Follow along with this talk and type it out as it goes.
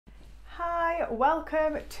Hi,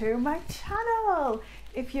 welcome to my channel.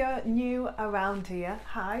 If you're new around here,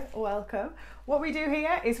 hi, welcome. What we do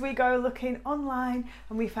here is we go looking online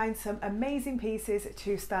and we find some amazing pieces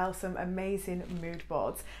to style some amazing mood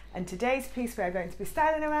boards. And today's piece we're going to be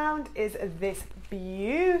styling around is this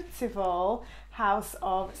beautiful House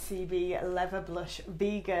of CB leather blush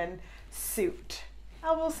vegan suit.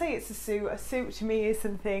 I will say it's a suit. A suit to me is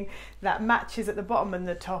something that matches at the bottom and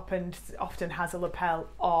the top and often has a lapel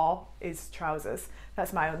or is trousers.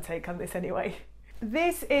 That's my own take on this anyway.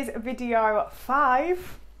 This is video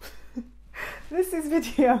 5. This is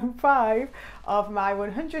video 5 of my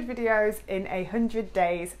 100 videos in 100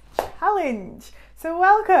 days challenge. So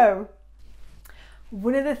welcome.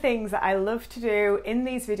 One of the things that I love to do in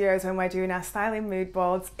these videos when we're doing our styling mood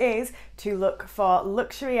boards is to look for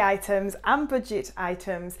luxury items and budget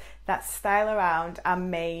items that style around our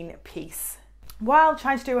main piece. While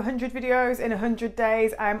trying to do 100 videos in 100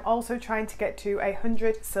 days, I'm also trying to get to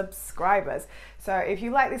 100 subscribers. So if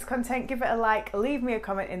you like this content, give it a like, leave me a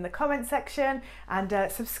comment in the comment section and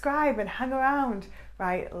subscribe and hang around.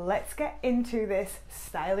 Right, let's get into this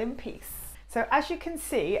styling piece. So as you can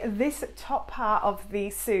see, this top part of the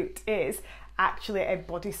suit is actually a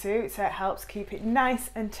bodysuit, so it helps keep it nice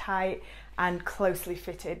and tight and closely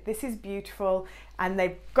fitted. This is beautiful and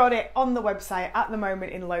they've got it on the website at the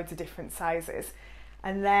moment in loads of different sizes.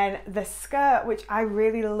 And then the skirt, which I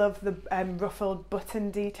really love the ruffled button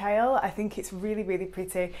detail. I think it's really, really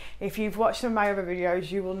pretty. If you've watched some of my other videos,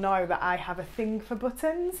 you will know that I have a thing for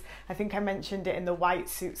buttons. I think I mentioned it in the white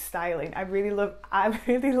suit styling. I really love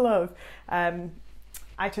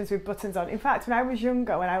items with buttons on. In fact, when I was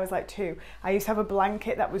younger, when I was like 2, I used to have a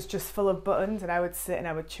blanket that was just full of buttons and I would sit and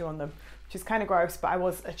I would chew on them, which is kind of gross, but I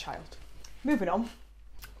was a child. Moving on.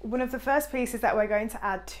 One of the first pieces that we're going to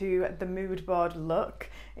add to the mood board look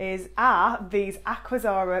are these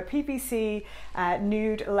Aquazora PVC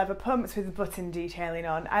nude leather pumps with button detailing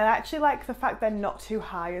on. I actually like the fact they're not too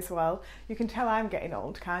high as well. You can tell I'm getting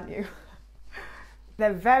old, can't you?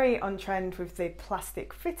 They're very on trend with the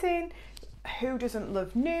plastic fitting. Who doesn't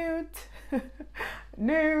love nudes?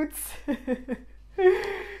 Nudes.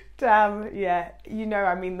 Damn, yeah, you know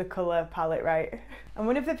I mean the colour palette, right? And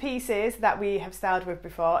one of the pieces that we have styled with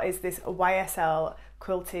before is this YSL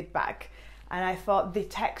quilted bag. And I thought the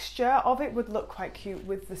texture of it would look quite cute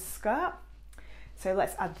with the skirt. So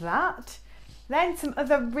let's add that. Then some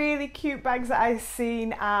other really cute bags that I've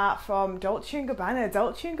seen are from Dolce & Gabbana.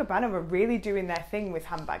 Dolce & Gabbana are really doing their thing with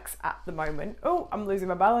handbags at the moment. Oh, I'm losing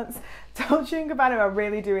my balance. Dolce & Gabbana are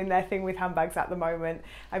really doing their thing with handbags at the moment.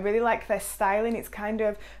 I really like their styling. It's kind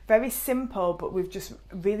of very simple, but with just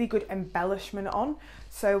really good embellishment on.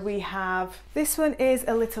 So we have, this one is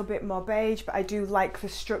a little bit more beige, but I do like the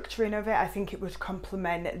structuring of it. I think it would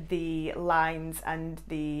complement the lines and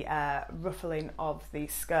the ruffling of the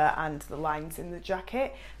skirt and the lines in the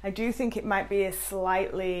jacket. I do think it might be a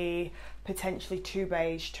slightly, potentially too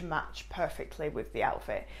beige to match perfectly with the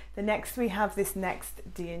outfit. The next we have this next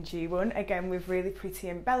D&G one, again with really pretty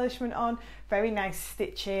embellishment on, very nice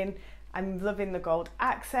stitching. I'm loving the gold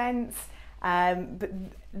accents. But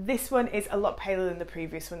this one is a lot paler than the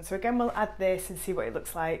previous one. So again, we'll add this and see what it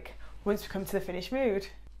looks like once we come to the finished mood.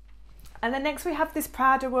 And then next we have this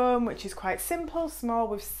Prada one, which is quite simple, small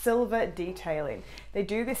with silver detailing. They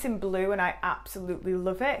do this in blue and I absolutely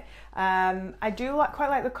love it. I do quite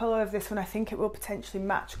like the colour of this one. I think it will potentially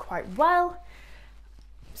match quite well.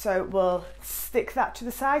 So we'll stick that to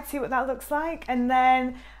the side, see what that looks like. And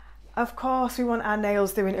then of course we want our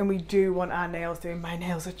nails doing, and we do want our nails doing. My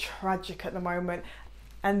nails are tragic at the moment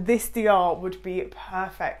and this Dior would be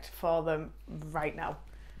perfect for them right now.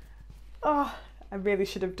 Oh, I really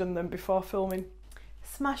should have done them before filming.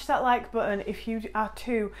 Smash that like button if you are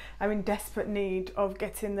too in desperate need of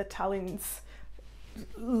getting the talons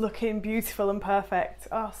looking beautiful and perfect.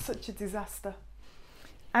 Oh, such a disaster.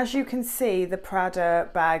 As you can see, the Prada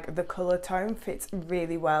bag, the colour tone fits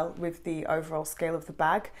really well with the overall scale of the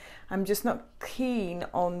bag. I'm just not keen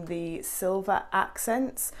on the silver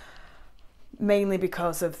accents, mainly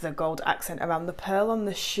because of the gold accent around the pearl on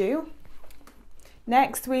the shoe.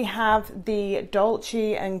 Next we have the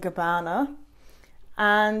Dolce & Gabbana,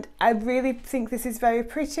 and I really think this is very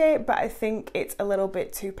pretty, but I think it's a little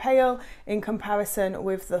bit too pale in comparison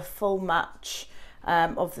with the full match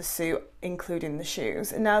of the suit, including the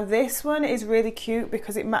shoes. Now this one is really cute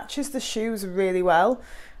because it matches the shoes really well,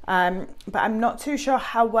 but I'm not too sure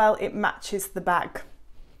how well it matches the bag,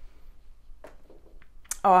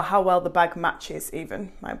 or how well the bag matches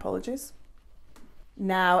even, my apologies.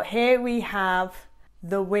 Now here we have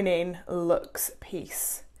the winning Luxe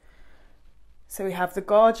piece. So we have the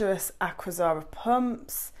gorgeous Aquazora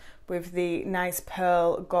pumps with the nice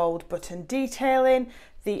pearl gold button detailing,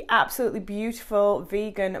 the absolutely beautiful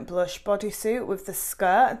vegan blush bodysuit with the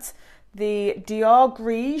skirt, the Dior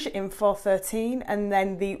Grige in 413, and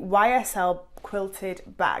then the YSL quilted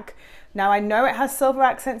bag. Now I know it has silver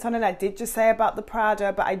accents on it, I did just say about the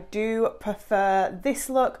Prada, but I do prefer this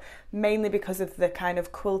look mainly because of the kind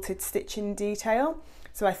of quilted stitching detail.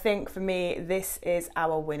 So I think for me, this is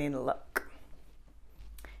our winning look.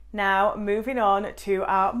 Now moving on to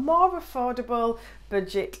our more affordable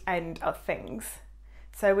budget end of things.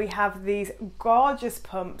 So we have these gorgeous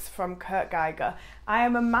pumps from Kurt Geiger. I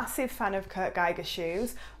am a massive fan of Kurt Geiger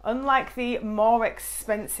shoes. Unlike the more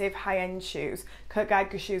expensive high-end shoes, Kurt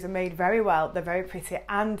Geiger shoes are made very well, they're very pretty,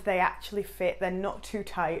 and they actually fit. They're not too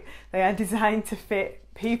tight. They are designed to fit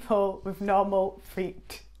people with normal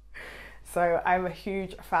feet. So I'm a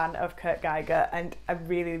huge fan of Kurt Geiger, and I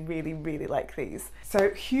really, really, really like these.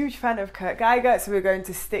 So huge fan of Kurt Geiger, so we're going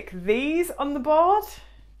to stick these on the board.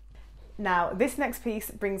 Now, this next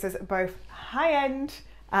piece brings us both high-end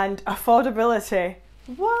and affordability.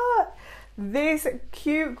 What? This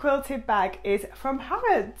cute quilted bag is from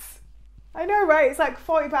Harrods. I know, right? It's like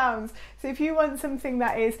 £40. So if you want something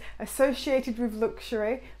that is associated with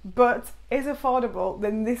luxury, but is affordable,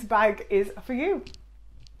 then this bag is for you.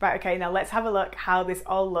 Right, okay, now let's have a look how this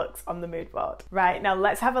all looks on the mood board. Right, now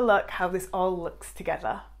let's have a look how this all looks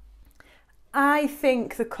together. I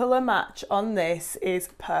think the colour match on this is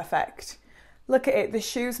perfect. Look at it, the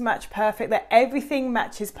shoes match perfectly, everything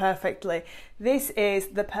matches perfectly. This is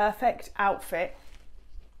the perfect outfit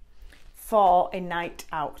for a night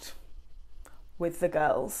out with the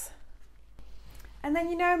girls. And then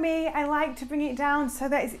you know me, I like to bring it down so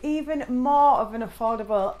that it's even more of an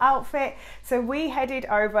affordable outfit. So we headed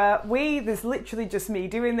over, there's literally just me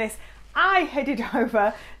doing this. I headed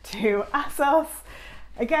over to ASOS.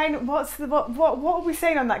 Again, what are we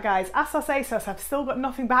saying on that, guys? ASOS, I've still got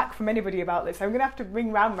nothing back from anybody about this. I'm gonna have to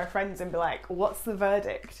ring round my friends and be like, what's the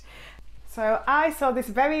verdict? So I saw this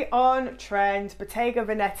very on-trend Bottega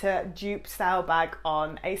Veneta dupe style bag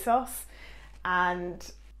on ASOS,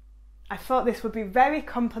 and I thought this would be very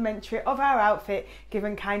complimentary of our outfit,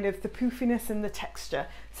 given kind of the poofiness and the texture.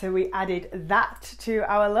 So we added that to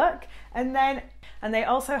our look. And they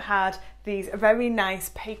also had these very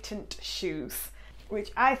nice patent shoes,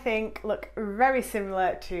 which I think look very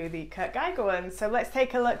similar to the Kurt Geiger ones. So let's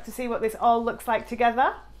take a look to see what this all looks like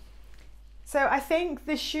together. So I think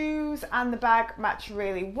the shoes and the bag match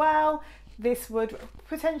really well. This would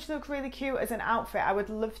potentially look really cute as an outfit. I would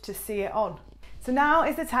love to see it on. So now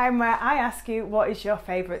is the time where I ask you, what is your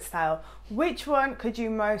favourite style? Which one could you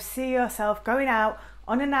most see yourself going out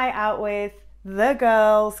on a night out with the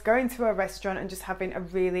girls, going to a restaurant and just having a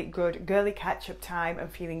really good girly catch-up time and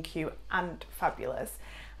feeling cute and fabulous?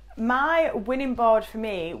 My winning board for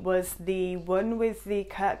me was the one with the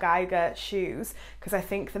Kurt Geiger shoes, because I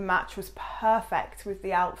think the match was perfect with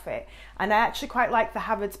the outfit. And I actually quite like the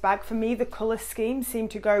Harrods bag. For me, the colour scheme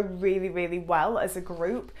seemed to go really, really well as a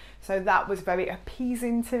group. So that was very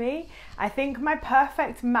appeasing to me. I think my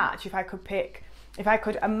perfect match, if I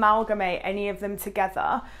could amalgamate any of them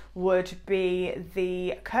together, would be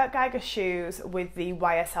the Kurt Geiger shoes with the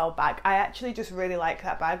YSL bag. I actually just really like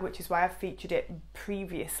that bag, which is why I've featured it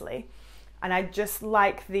previously. And I just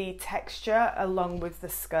like the texture along with the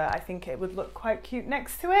skirt. I think it would look quite cute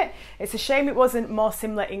next to it. It's a shame it wasn't more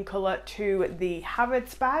similar in colour to the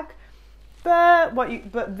Harrods bag,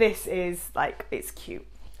 but this is like, it's cute.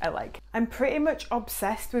 I like it. I'm pretty much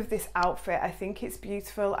obsessed with this outfit. I think it's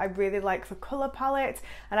beautiful. I really like the colour palette,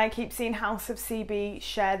 and I keep seeing House of CB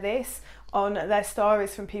share this on their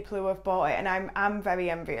stories from people who have bought it, and I'm very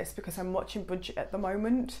envious because I'm watching budget at the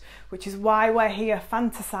moment, which is why we're here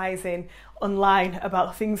fantasizing online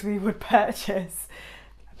about things we would purchase.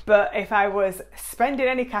 But if I was spending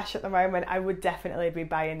any cash at the moment, I would definitely be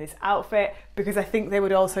buying this outfit because I think they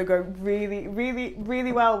would also go really, really,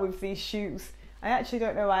 really well with these shoes. I actually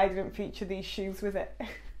don't know why I didn't feature these shoes with it.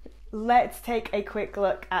 Let's take a quick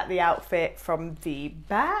look at the outfit from the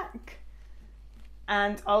back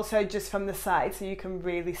and also just from the side so you can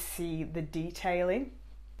really see the detailing.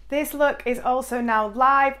 This look is also now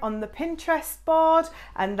live on the Pinterest board,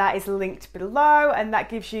 and that is linked below, and that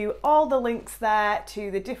gives you all the links there to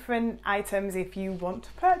the different items if you want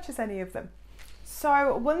to purchase any of them.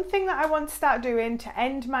 So one thing that I want to start doing to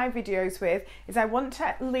end my videos with is I want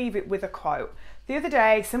to leave it with a quote. The other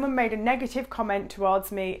day, someone made a negative comment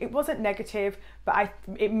towards me. It wasn't negative, but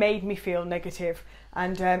it made me feel negative,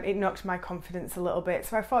 and it knocked my confidence a little bit.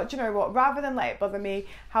 So I thought, do you know what, rather than let it bother me,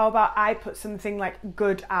 how about I put something like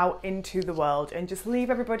good out into the world and just leave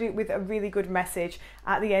everybody with a really good message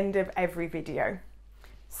at the end of every video.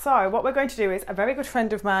 So what we're going to do is, a very good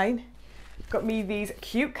friend of mine got me these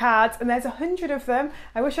cute cards, and there's 100 of them.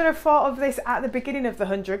 I wish I'd have thought of this at the beginning of the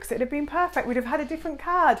 100 because it'd have been perfect. We'd have had a different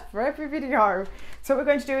card for every video. So what we're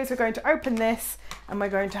going to do is we're going to open this and we're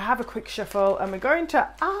going to have a quick shuffle, and we're going to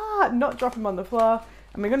not drop them on the floor,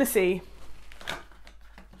 and we're going to see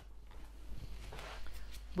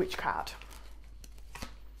which card.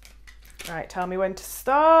 Right, tell me when to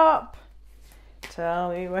stop.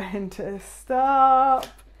 Tell me when to stop.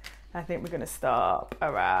 I think we're going to stop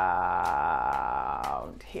around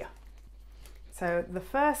here. So the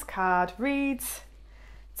first card reads,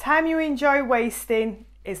 time you enjoy wasting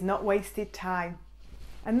is not wasted time.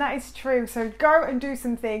 And that is true. So go and do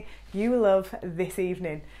something you love this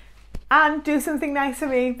evening. And do something nice for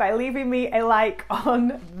me by leaving me a like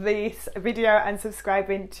on this video and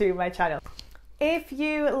subscribing to my channel. If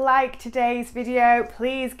you like today's video,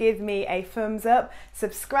 please give me a thumbs up,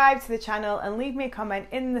 subscribe to the channel, and leave me a comment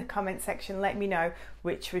in the comment section. Let me know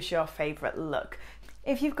which was your favourite look.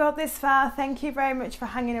 If you've got this far, thank you very much for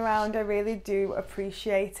hanging around. I really do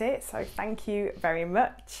appreciate it. So thank you very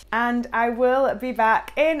much. And I will be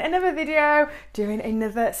back in another video doing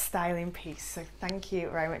another styling piece. So thank you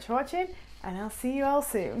very much for watching, and I'll see you all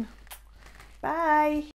soon. Bye.